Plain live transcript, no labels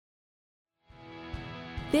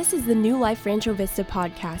This is the New Life Rancho Vista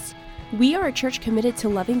podcast. We are a church committed to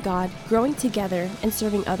loving God, growing together, and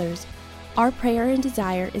serving others. Our prayer and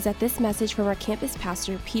desire is that this message from our campus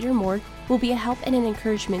pastor, Peter Moore, will be a help and an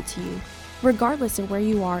encouragement to you, regardless of where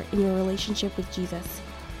you are in your relationship with Jesus.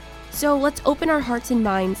 So let's open our hearts and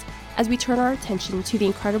minds as we turn our attention to the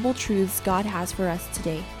incredible truths God has for us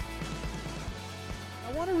today.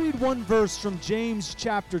 I want to read one verse from James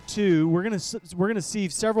chapter 2. We're going to see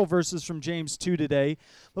several verses from James 2 today.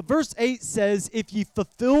 But verse 8 says, "If ye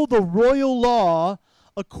fulfill the royal law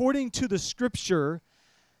according to the scripture,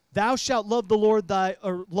 thou shalt love the Lord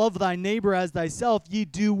love thy neighbor as thyself, ye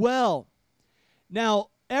do well." Now,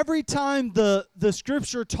 every time the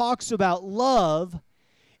scripture talks about love,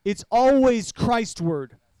 it's always Christ's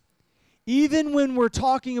word. Even when we're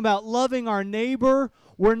talking about loving our neighbor,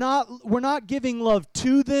 we're not giving love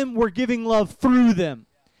to them, we're giving love through them.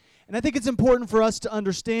 And I think it's important for us to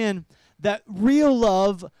understand that real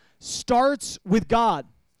love starts with God.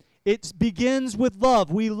 It begins with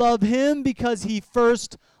love. We love Him because He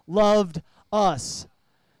first loved us.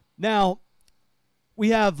 Now, we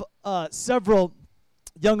have several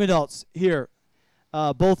young adults here,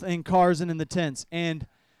 both in cars and in the tents, and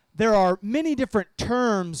there are many different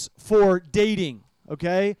terms for dating,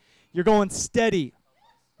 okay? You're going steady.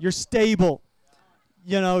 You're stable.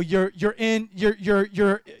 You know,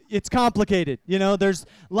 it's complicated. You know, there's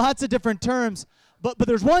lots of different terms, but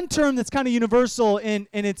there's one term that's kind of universal, and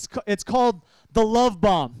it's called the love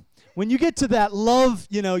bomb. When you get to that love,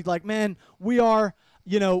 you know, like, man, we are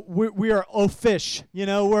offish. You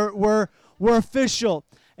know, we're official.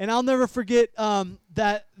 And I'll never forget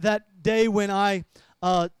that day when I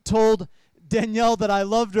told Danielle that I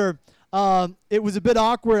loved her. It was a bit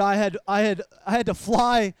awkward. I had to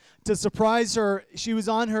fly to surprise her. She was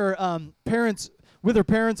on her with her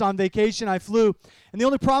parents on vacation. I flew, and the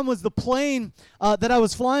only problem was the plane that I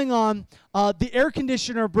was flying on. The air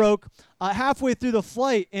conditioner broke halfway through the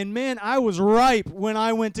flight, and man, I was ripe when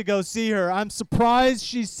I went to go see her. I'm surprised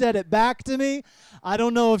she said it back to me. I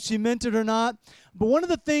don't know if she meant it or not, but one of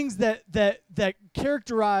the things that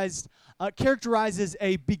characterizes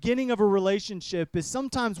a beginning of a relationship is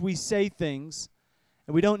sometimes we say things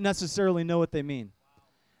and we don't necessarily know what they mean.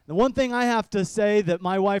 The one thing I have to say that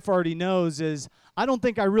my wife already knows is I don't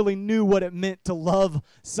think I really knew what it meant to love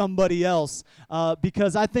somebody else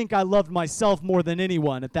because I think I loved myself more than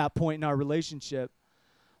anyone at that point in our relationship.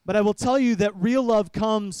 But I will tell you that real love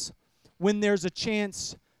comes when there's a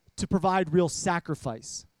chance to provide real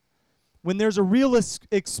sacrifice. When there's a real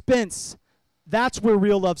expense, that's where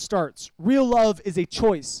real love starts. Real love is a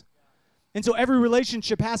choice. And so every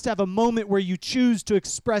relationship has to have a moment where you choose to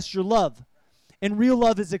express your love. And real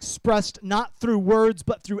love is expressed not through words,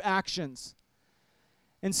 but through actions.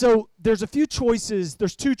 And so there's two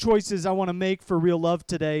choices I want to make for real love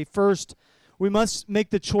today. First, we must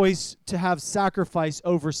make the choice to have sacrifice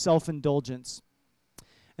over self-indulgence.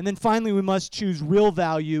 And then finally, we must choose real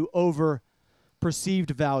value over perceived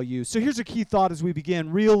value. So here's a key thought as we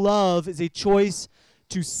begin. Real love is a choice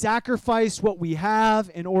to sacrifice what we have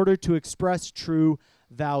in order to express true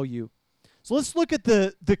value. So let's look at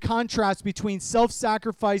the contrast between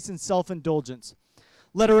self-sacrifice and self-indulgence.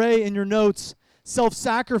 Letter A in your notes,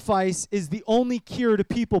 self-sacrifice is the only cure to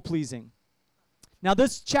people-pleasing. Now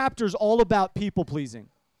this chapter is all about people-pleasing.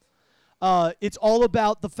 It's all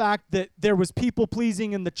about the fact that there was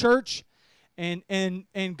people-pleasing in the church, and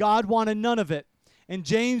God wanted none of it. And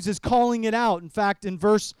James is calling it out. In fact, in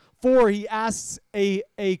verse 4, he asks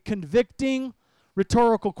a convicting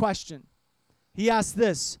rhetorical question. He asks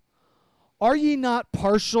this, "Are ye not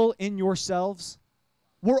partial in yourselves?"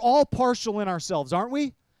 We're all partial in ourselves, aren't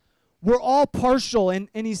we? We're all partial. And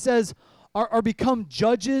he says, are become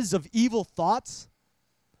judges of evil thoughts?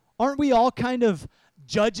 Aren't we all kind of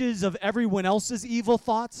judges of everyone else's evil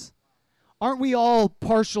thoughts? Aren't we all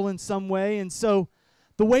partial in some way? And so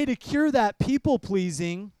the way to cure that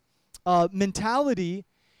people-pleasing mentality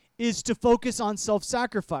is to focus on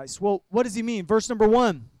self-sacrifice. Well, what does he mean? Verse number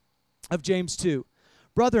 1 of James 2.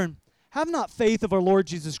 "Brethren, have not faith of our Lord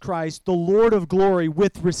Jesus Christ, the Lord of glory,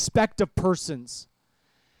 with respect of persons."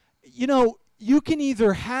 You know, you can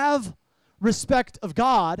either have respect of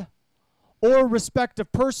God or respect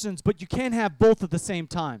of persons, but you can't have both at the same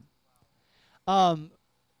time.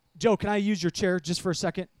 Joe, can I use your chair just for a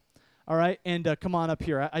second? All right, and come on up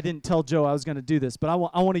here. I didn't tell Joe I was going to do this, but I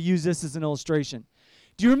want to use this as an illustration.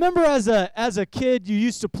 Do you remember as a kid you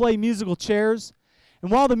used to play musical chairs?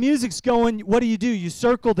 And while the music's going, what do? You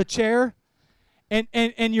circle the chair,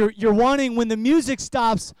 and you're wanting, when the music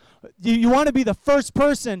stops, you want to be the first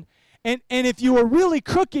person. And if you were really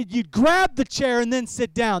crooked, you'd grab the chair and then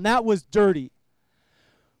sit down. That was dirty.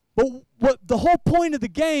 But what the whole point of the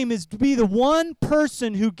game is to be the one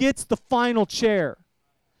person who gets the final chair.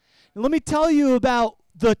 And let me tell you about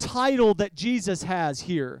the title that Jesus has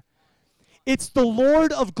here. It's the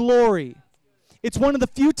Lord of Glory. It's one of the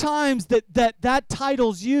few times that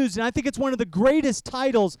title's used, and I think it's one of the greatest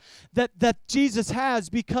titles that Jesus has,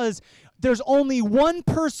 because there's only one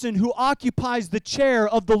person who occupies the chair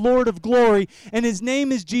of the Lord of Glory, and his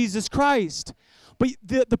name is Jesus Christ. But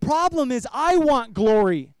the problem is I want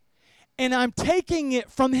glory, and I'm taking it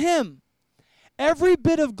from him. Every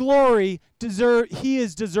bit of glory he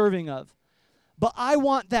is deserving of. But I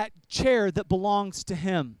want that chair that belongs to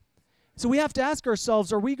him. So we have to ask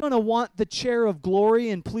ourselves, are we going to want the chair of glory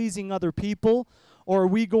and pleasing other people, or are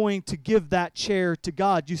we going to give that chair to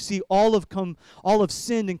God? You see, all have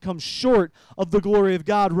sinned and come short of the glory of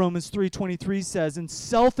God, Romans 3:23 says. And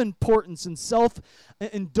self-importance and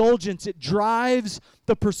self-indulgence, it drives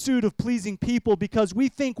the pursuit of pleasing people because we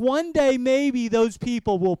think one day maybe those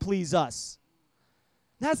people will please us.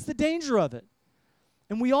 That's the danger of it.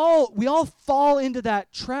 And we all fall into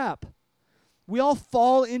that trap. We all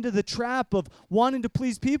fall into the trap of wanting to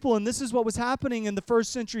please people, and this is what was happening in the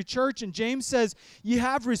first century church. And James says, you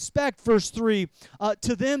have respect, verse 3,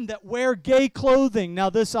 to them that wear gay clothing. Now,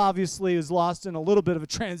 this obviously is lost in a little bit of a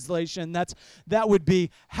translation. That would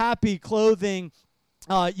be happy clothing,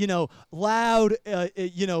 loud,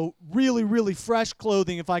 really, really fresh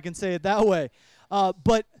clothing, if I can say it that way.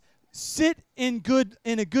 But sit in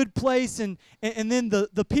a good place, and then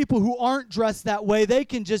the people who aren't dressed that way, they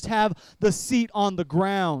can just have the seat on the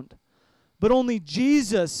ground. But only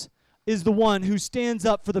Jesus is the one who stands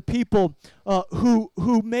up for the people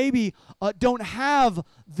who maybe don't have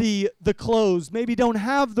the clothes, maybe don't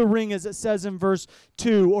have the ring, as it says in verse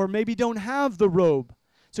 2, or maybe don't have the robe.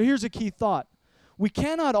 So here's a key thought. We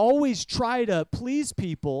cannot always try to please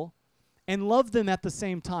people and love them at the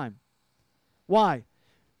same time. Why?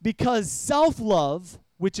 Because self-love,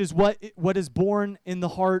 which is what is born in the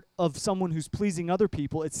heart of someone who's pleasing other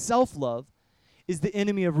people, it's self-love, is the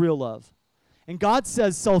enemy of real love. And God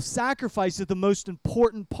says self-sacrifice is the most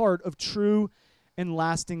important part of true and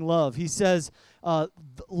lasting love. He says,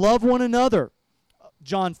 love one another,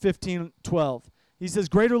 John 15:12. He says,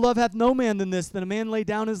 greater love hath no man than this, than a man lay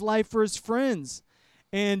down his life for his friends.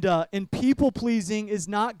 And people-pleasing is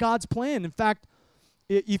not God's plan. In fact,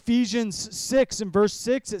 Ephesians 6 and verse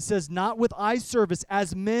 6, it says, not with eye service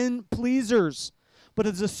as men pleasers, but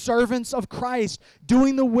as the servants of Christ,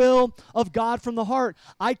 doing the will of God from the heart.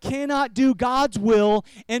 I cannot do God's will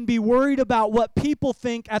and be worried about what people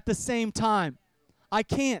think at the same time. I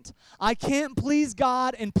can't. I can't please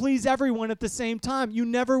God and please everyone at the same time. You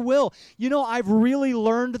never will. You know, I've really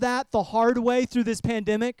learned that the hard way through this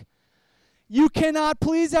pandemic. You cannot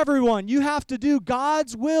please everyone. You have to do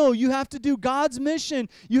God's will. You have to do God's mission.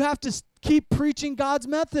 You have to keep preaching God's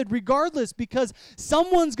method regardless, because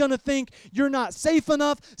someone's going to think you're not safe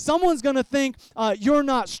enough. Someone's going to think you're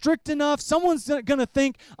not strict enough. Someone's going to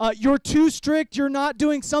think you're too strict. You're not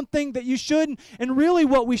doing something that you shouldn't. And really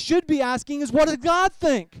what we should be asking is, what does God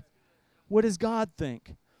think? What does God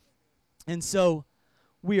think? And so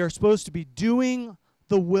we are supposed to be doing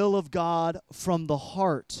the will of God from the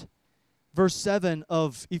heart. Verse 7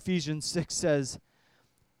 of Ephesians 6 says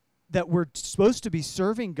that we're supposed to be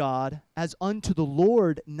serving God as unto the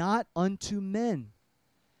Lord, not unto men.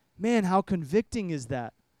 Man, how convicting is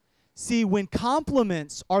that? See, when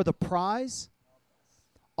compliments are the prize,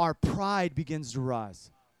 our pride begins to rise.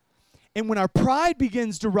 And when our pride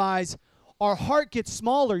begins to rise, our heart gets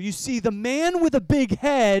smaller. You see, the man with a big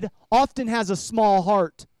head often has a small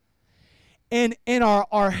heart. And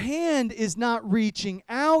our hand is not reaching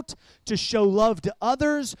out to show love to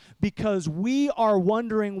others because we are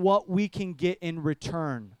wondering what we can get in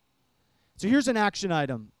return. So here's an action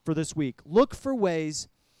item for this week. Look for ways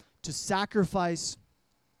to sacrifice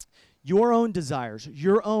your own desires,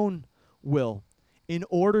 your own will, in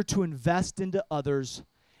order to invest into others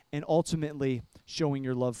and ultimately showing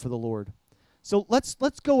your love for the Lord. So let's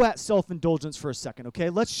go at self-indulgence for a second,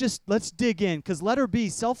 okay? Let's dig in, because letter B,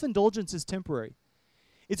 self-indulgence is temporary.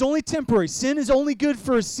 It's only temporary. Sin is only good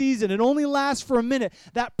for a season. It only lasts for a minute.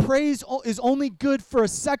 That praise is only good for a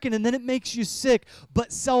second, and then it makes you sick.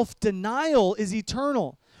 But self-denial is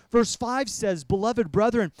eternal. Verse 5 says, beloved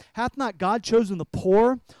brethren, hath not God chosen the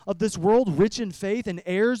poor of this world rich in faith and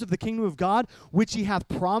heirs of the kingdom of God, which he hath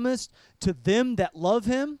promised to them that love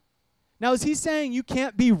him? Now, is he saying you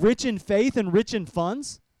can't be rich in faith and rich in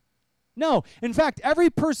funds? No. In fact,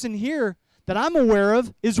 every person here that I'm aware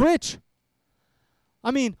of is rich.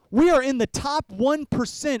 I mean, we are in the top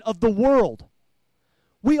 1% of the world.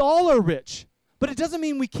 We all are rich. But it doesn't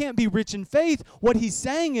mean we can't be rich in faith. What he's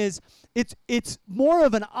saying is it's more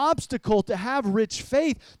of an obstacle to have rich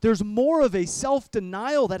faith. There's more of a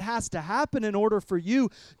self-denial that has to happen in order for you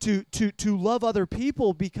to love other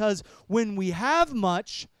people, because when we have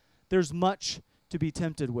much, there's much to be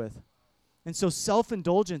tempted with. And so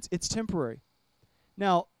self-indulgence, it's temporary.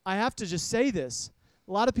 Now, I have to just say this.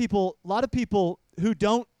 A lot of people who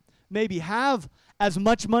don't maybe have as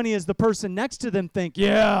much money as the person next to them think,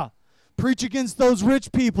 yeah, preach against those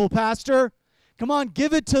rich people, Pastor. Come on,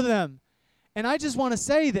 give it to them. And I just want to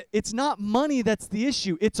say that it's not money that's the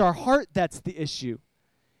issue. It's our heart that's the issue.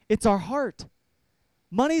 It's our heart.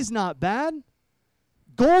 Money's not bad.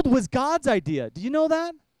 Gold was God's idea. Do you know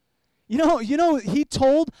that? You know, he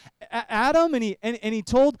told Adam and he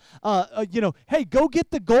told, hey, go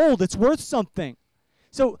get the gold. It's worth something.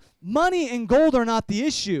 So money and gold are not the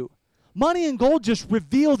issue. Money and gold just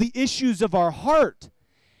reveal the issues of our heart.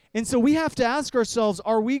 And so we have to ask ourselves,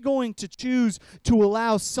 are we going to choose to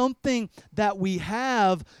allow something that we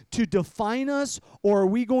have to define us, or are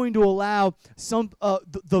we going to allow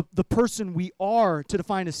the person we are to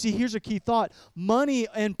define us? See, here's a key thought. Money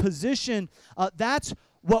and position, that's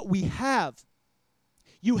what we have.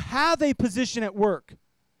 You have a position at work.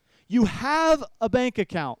 You have a bank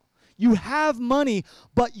account. You have money,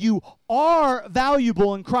 but you are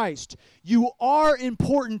valuable in Christ. You are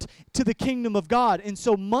important to the kingdom of God. And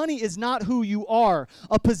so money is not who you are.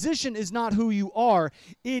 A position is not who you are.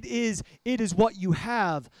 It is what you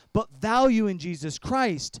have. But value in Jesus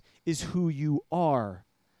Christ is who you are.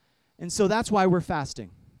 And so that's why we're fasting.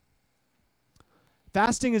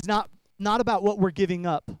 Fasting is not about what we're giving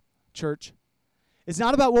up, church. It's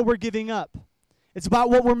not about what we're giving up. It's about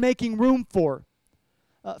what we're making room for.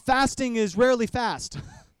 Fasting is rarely fast.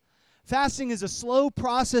 Fasting is a slow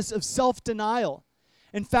process of self-denial.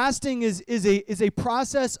 And fasting is a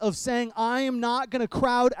process of saying, I am not going to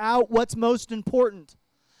crowd out what's most important.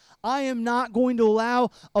 I am not going to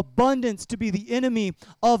allow abundance to be the enemy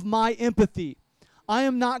of my empathy. I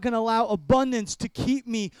am not going to allow abundance to keep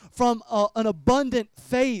me from an abundant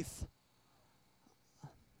faith.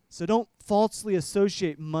 So don't falsely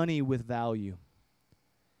associate money with value.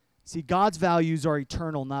 See, God's values are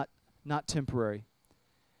eternal, not temporary.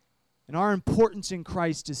 And our importance in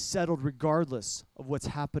Christ is settled regardless of what's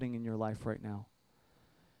happening in your life right now.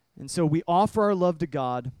 And so we offer our love to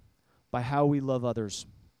God by how we love others.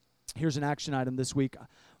 Here's an action item this week. I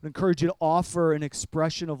would encourage you to offer an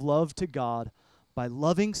expression of love to God by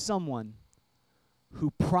loving someone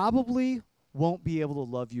who probably won't be able to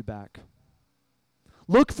love you back.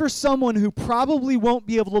 Look for someone who probably won't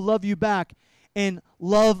be able to love you back and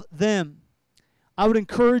love them. I would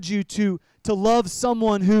encourage you to love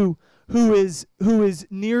someone who is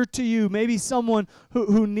near to you, maybe someone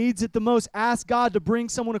who needs it the most. Ask God to bring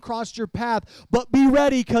someone across your path, but be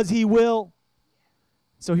ready because He will.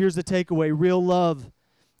 So here's the takeaway. Real love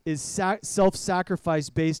is self-sacrifice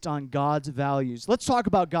based on God's values. Let's talk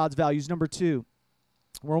about God's values. Number 2.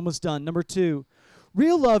 We're almost done. Number 2.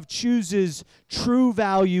 Real love chooses true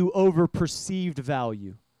value over perceived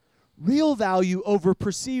value. Real value over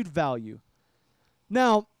perceived value.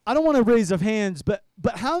 Now, I don't want to raise of hands, but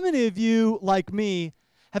how many of you, like me,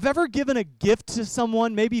 have ever given a gift to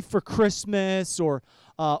someone, maybe for Christmas or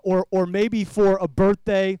maybe for a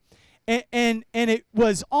birthday, and it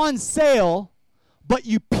was on sale, but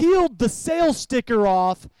you peeled the sale sticker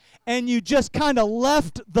off and you just kind of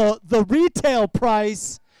left the retail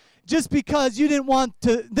price just because you didn't want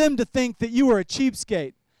them to think that you were a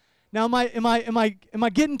cheapskate? Now, am I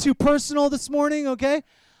getting too personal this morning? Okay,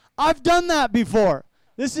 I've done that before.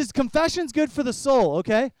 Confession's good for the soul.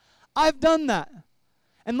 Okay, I've done that.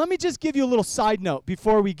 And let me just give you a little side note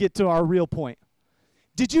before we get to our real point.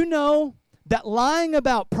 Did you know that lying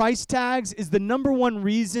about price tags is the number one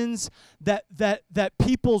reasons that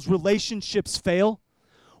people's relationships fail?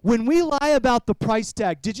 When we lie about the price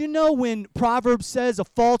tag, did you know when Proverbs says a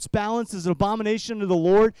false balance is an abomination to the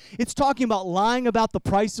Lord, it's talking about lying about the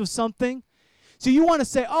price of something? So you want to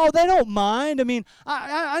say, oh, they don't mind. I mean,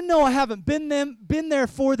 I know I haven't been there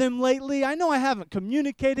for them lately. I know I haven't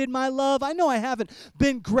communicated my love. I know I haven't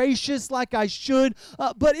been gracious like I should,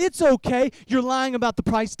 but it's okay. You're lying about the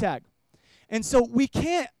price tag. And so we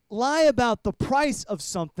can't lie about the price of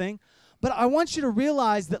something, but I want you to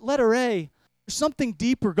realize that letter A, there's something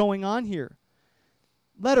deeper going on here.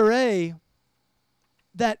 Letter A,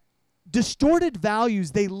 that distorted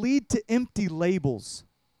values, they lead to empty labels.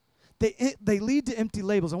 They lead to empty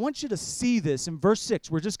labels. I want you to see this in verse 6.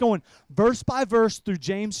 We're just going verse by verse through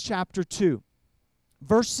James chapter 2.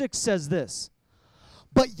 Verse 6 says this,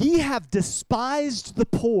 "But ye have despised the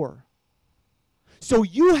poor, So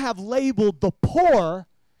you have labeled the poor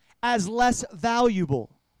as less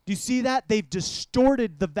valuable. Do you see that? They've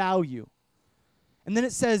distorted the value. And then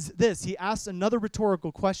it says this. He asks another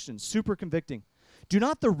rhetorical question, super convicting. Do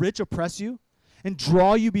not the rich oppress you and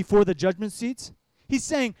draw you before the judgment seats? He's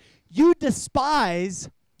saying, you despise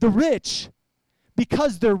the rich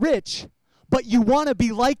because they're rich, but you want to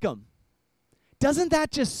be like them. Doesn't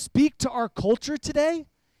that just speak to our culture today?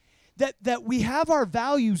 That we have our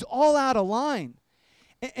values all out of line.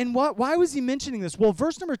 And why was he mentioning this? Well,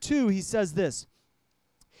 verse number 2, he says this.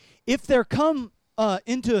 If there come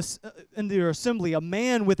into your assembly a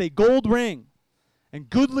man with a gold ring and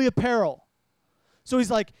goodly apparel. So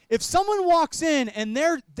he's like, if someone walks in and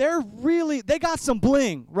they got some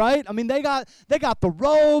bling, right? I mean, they got the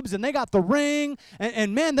robes and they got the ring,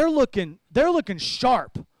 and man, they're looking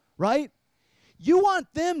sharp, right? You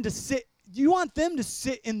want them to sit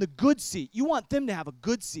in the good seat. You want them to have a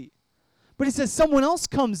good seat. But he says someone else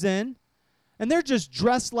comes in and they're just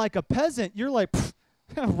dressed like a peasant. You're like,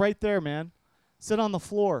 right there, man. Sit on the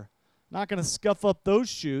floor. Not going to scuff up those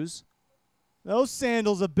shoes. Those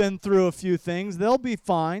sandals have been through a few things. They'll be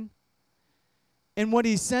fine. And what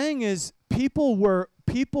he's saying is people were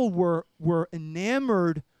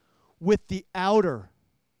enamored with the outer,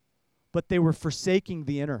 but they were forsaking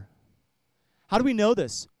the inner. How do we know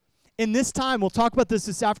this? In this time, we'll talk about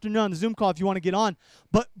this afternoon on the Zoom call if you want to get on,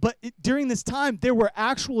 but during this time, there were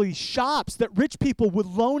actually shops that rich people would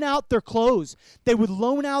loan out their clothes. They would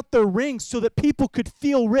loan out their rings so that people could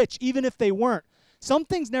feel rich, even if they weren't. Some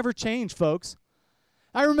things never change, folks.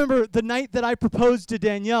 I remember the night that I proposed to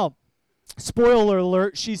Danielle. Spoiler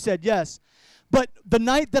alert, she said yes. But the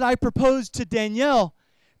night that I proposed to Danielle,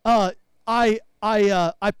 I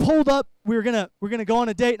pulled up. We were gonna go on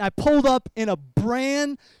a date, and I pulled up in a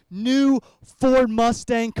brand new Ford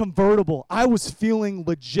Mustang convertible. I was feeling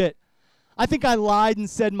legit. I think I lied and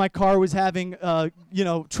said my car was having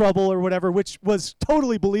trouble or whatever, which was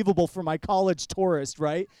totally believable for my college tourist,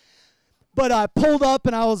 right? But I pulled up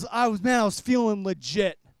and I was feeling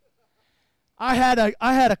legit. I had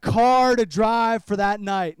a car to drive for that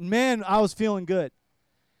night, and man, I was feeling good.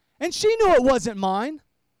 And she knew it wasn't mine.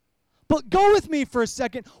 But go with me for a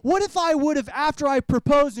second. What if I would have, after I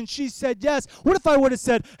proposed and she said yes, what if I would have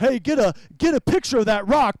said, hey, get a picture of that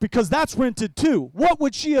rock because that's rented too? What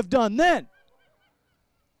would she have done then?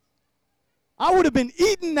 I would have been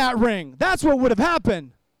eating that ring. That's what would have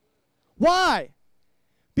happened. Why?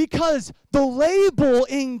 Because the label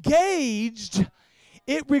engaged,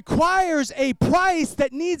 it requires a price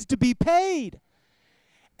that needs to be paid.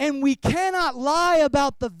 And we cannot lie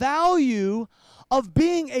about the value of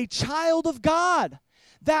being a child of God.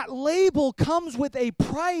 That label comes with a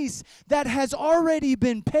price that has already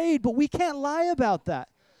been paid, but we can't lie about that.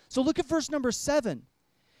 So look at verse number 7.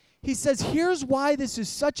 He says, here's why this is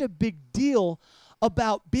such a big deal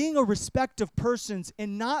about being a respect of persons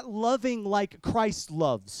and not loving like Christ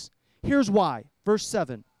loves. Here's why. Verse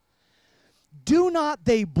 7. Do not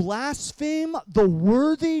they blaspheme the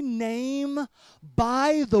worthy name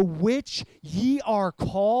by the which ye are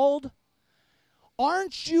called?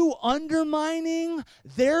 Aren't you undermining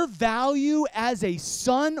their value as a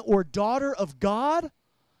son or daughter of God?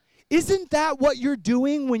 Isn't that what you're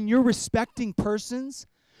doing when you're respecting persons?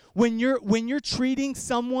 When you're treating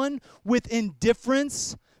someone with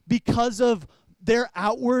indifference because of their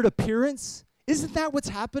outward appearance? Isn't that what's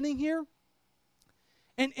happening here?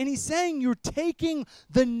 And he's saying you're taking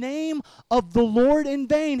the name of the Lord in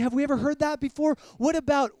vain. Have we ever heard that before? What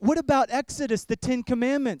about Exodus, the 10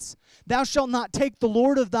 Commandments? Thou shalt not take the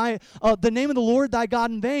name of the Lord thy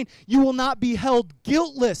God in vain. You will not be held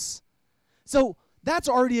guiltless. So that's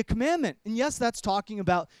already a commandment. And yes, that's talking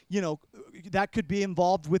about, that could be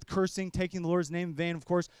involved with cursing, taking the Lord's name in vain, of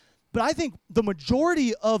course. But I think the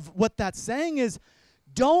majority of what that's saying is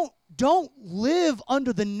don't live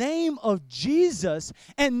under the name of Jesus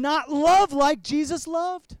and not love like Jesus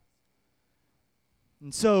loved.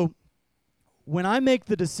 And so when I make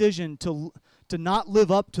the decision to not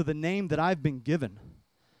live up to the name that I've been given,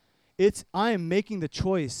 I am making the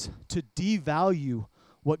choice to devalue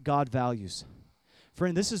what God values.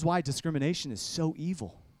 Friend, this is why discrimination is so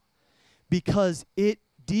evil, because it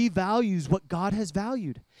devalues what God has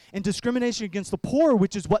valued. And discrimination against the poor,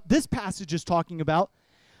 which is what this passage is talking about,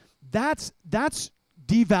 that's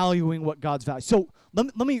devaluing what God's values. So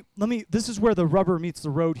let me. This is where the rubber meets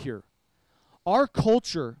the road here. Our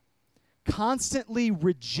culture constantly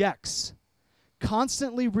rejects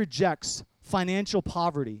financial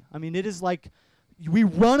poverty. I mean, it is like we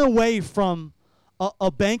run away from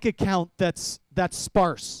a bank account that's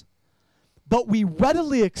sparse, but we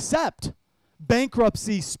readily accept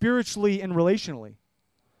bankruptcy spiritually and relationally.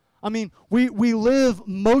 I mean, we live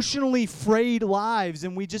emotionally frayed lives,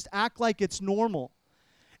 and we just act like it's normal.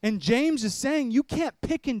 And James is saying you can't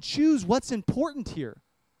pick and choose what's important here.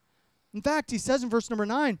 In fact, he says in verse number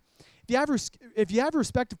 9, if you have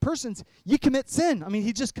respect of persons, you commit sin. I mean,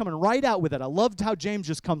 he's just coming right out with it. I loved how James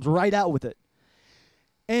just comes right out with it.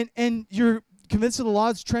 And you're convinced of the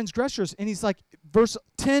law's transgressors. And he's like, verse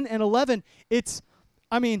 10 and 11,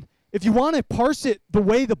 if you want to parse it the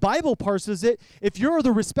way the Bible parses it, if you're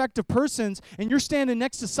the respective persons and you're standing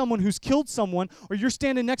next to someone who's killed someone, or you're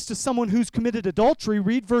standing next to someone who's committed adultery,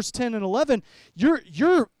 read verse 10 and 11,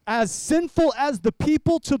 you're as sinful as the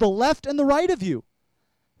people to the left and the right of you.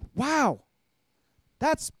 Wow.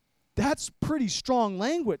 That's pretty strong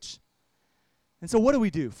language. And so what do we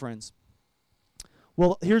do, friends?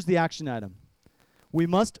 Well, here's the action item. We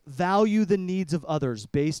must value the needs of others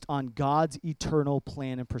based on God's eternal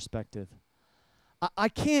plan and perspective. I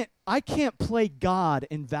can't play God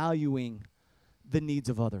in valuing the needs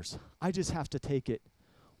of others. I just have to take it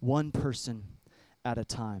one person at a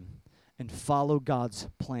time and follow God's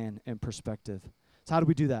plan and perspective. So how do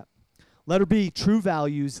we do that? Letter B, true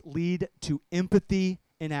values lead to empathy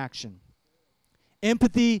in action.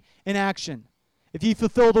 Empathy in action. If ye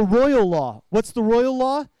fulfill the royal law, what's the royal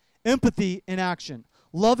law? Empathy in action.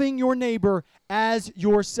 Loving your neighbor as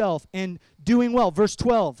yourself and doing well. Verse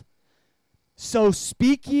 12. So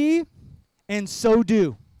speak ye and so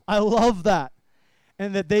do. I love that.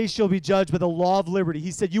 And that they shall be judged by the law of liberty.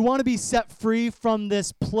 He said, you want to be set free from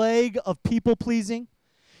this plague of people pleasing?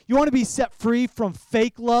 You want to be set free from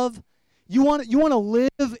fake love? You want to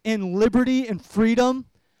live in liberty and freedom?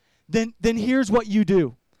 Then here's what you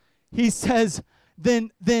do. He says,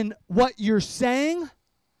 then what you're saying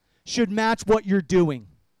should match what you're doing.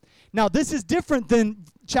 Now, this is different than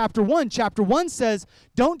chapter 1. Chapter 1 says,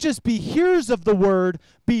 don't just be hearers of the word,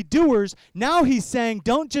 be doers. Now he's saying,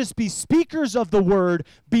 don't just be speakers of the word,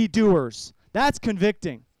 be doers. That's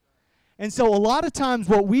convicting. And so a lot of times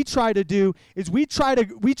what we try to do is we try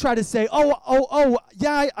to say,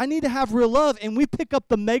 yeah, I need to have real love. And we pick up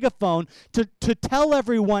the megaphone to tell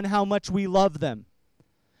everyone how much we love them.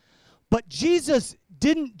 But Jesus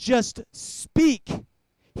didn't just speak.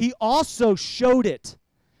 He also showed it.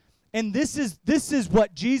 And this is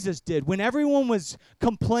what Jesus did. When everyone was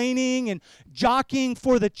complaining and jockeying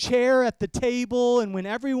for the chair at the table, and when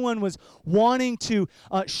everyone was wanting to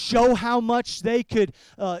show how much they could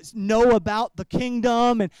know about the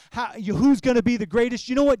kingdom and who's going to be the greatest,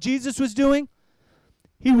 you know what Jesus was doing?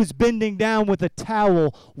 He was bending down with a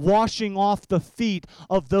towel, washing off the feet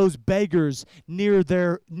of those beggars near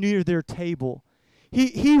their table.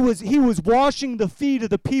 He was washing the feet of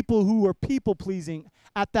the people who were people-pleasing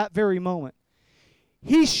at that very moment.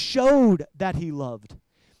 He showed that he loved.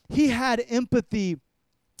 He had empathy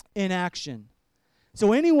in action.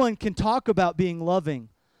 So anyone can talk about being loving,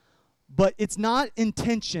 but it's not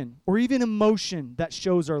intention or even emotion that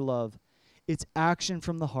shows our love. It's action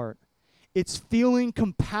from the heart. It's feeling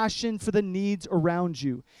compassion for the needs around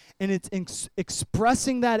you. And it's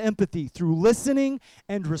expressing that empathy through listening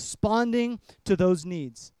and responding to those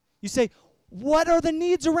needs. You say, what are the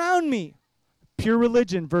needs around me? Pure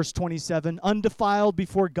religion, verse 27, undefiled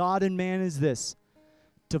before God and man is this,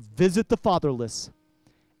 to visit the fatherless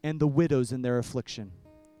and the widows in their affliction.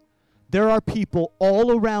 There are people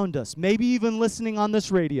all around us, maybe even listening on this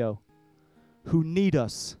radio, who need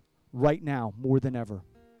us right now more than ever.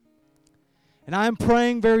 And I am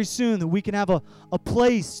praying very soon that we can have a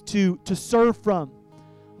place to serve from,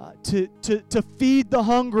 to feed the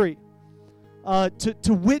hungry,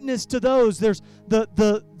 to witness to those. There's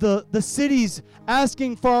the cities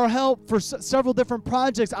asking for our help for several different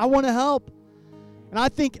projects. I want to help. And I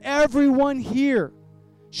think everyone here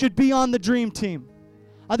should be on the dream team.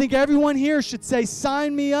 I think everyone here should say,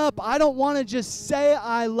 sign me up. I don't want to just say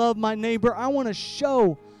I love my neighbor. I want to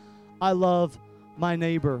show I love my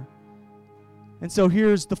neighbor. And so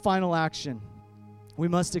here's the final action. We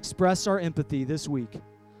must express our empathy this week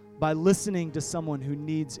by listening to someone who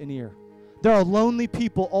needs an ear. There are lonely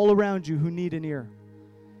people all around you who need an ear.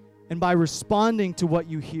 And by responding to what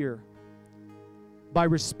you hear, by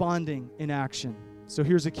responding in action. So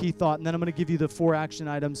here's a key thought, and then I'm going to give you the 4 action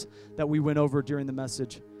items that we went over during the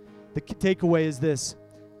message. The takeaway is this.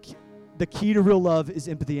 The key to real love is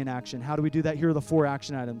empathy in action. How do we do that? Here are the 4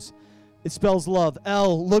 action items. It spells love.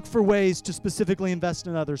 L, look for ways to specifically invest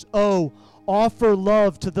in others. O, offer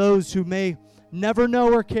love to those who may never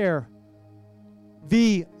know or care.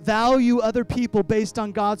 V, value other people based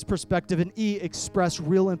on God's perspective. And E, express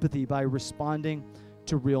real empathy by responding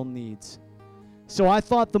to real needs. So I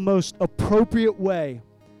thought the most appropriate way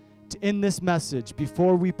to end this message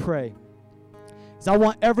before we pray is I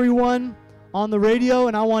want everyone on the radio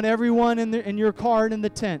and I want everyone in your car and in the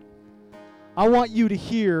tent. I want you to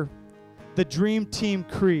hear the Dream Team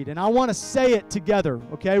Creed, and I want to say it together.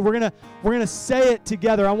 Okay, we're gonna say it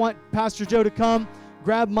together. I want Pastor Joe to come,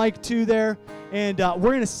 grab Mike too there, and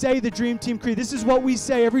we're gonna say the Dream Team Creed. This is what we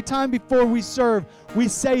say every time before we serve. We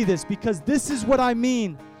say this because this is what I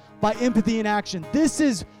mean by empathy in action. This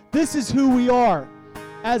is who we are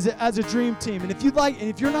as a dream team. And if you'd like, and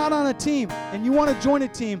if you're not on a team and you want to join a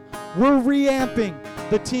team, we're reamping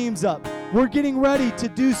the teams up. We're getting ready to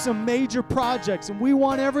do some major projects, and we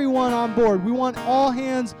want everyone on board. We want all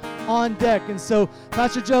hands on deck. And so,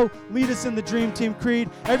 Pastor Joe, lead us in the Dream Team Creed.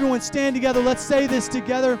 Everyone stand together. Let's say this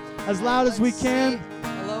together as loud as we can.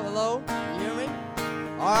 Hello. Can you hear me?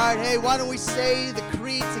 All right. Hey, why don't we say the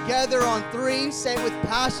creed together on 3? Say it with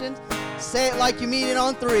passion. Say it like you mean it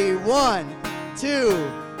on 3. 1,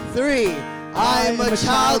 2, 3. I am a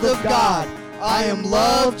child of God. I am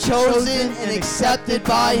loved, chosen, and accepted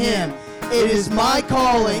by Him. It is my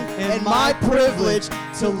calling and my privilege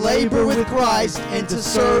to labor with Christ and to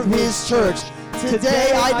serve His church.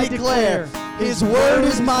 Today I declare His word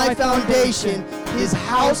is my foundation. His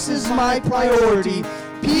house is my priority.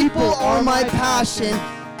 People are my passion.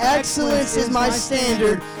 Excellence is my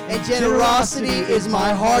standard. And generosity is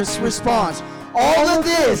my heart's response. All of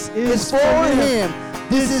this is for Him.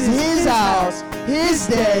 This is His house, His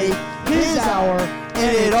day, His hour,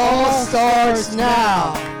 and it all starts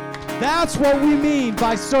now. That's what we mean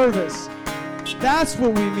by service. That's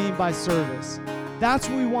what we mean by service. That's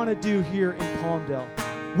what we want to do here in Palmdale.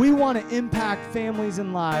 We want to impact families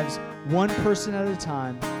and lives one person at a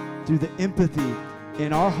time through the empathy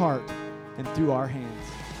in our heart and through our hands.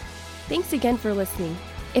 Thanks again for listening.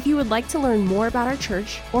 If you would like to learn more about our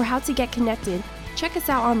church or how to get connected, check us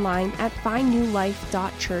out online at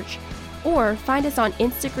findnewlife.church or find us on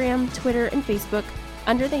Instagram, Twitter, and Facebook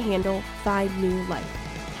under the handle Find New Life.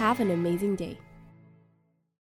 Have an amazing day.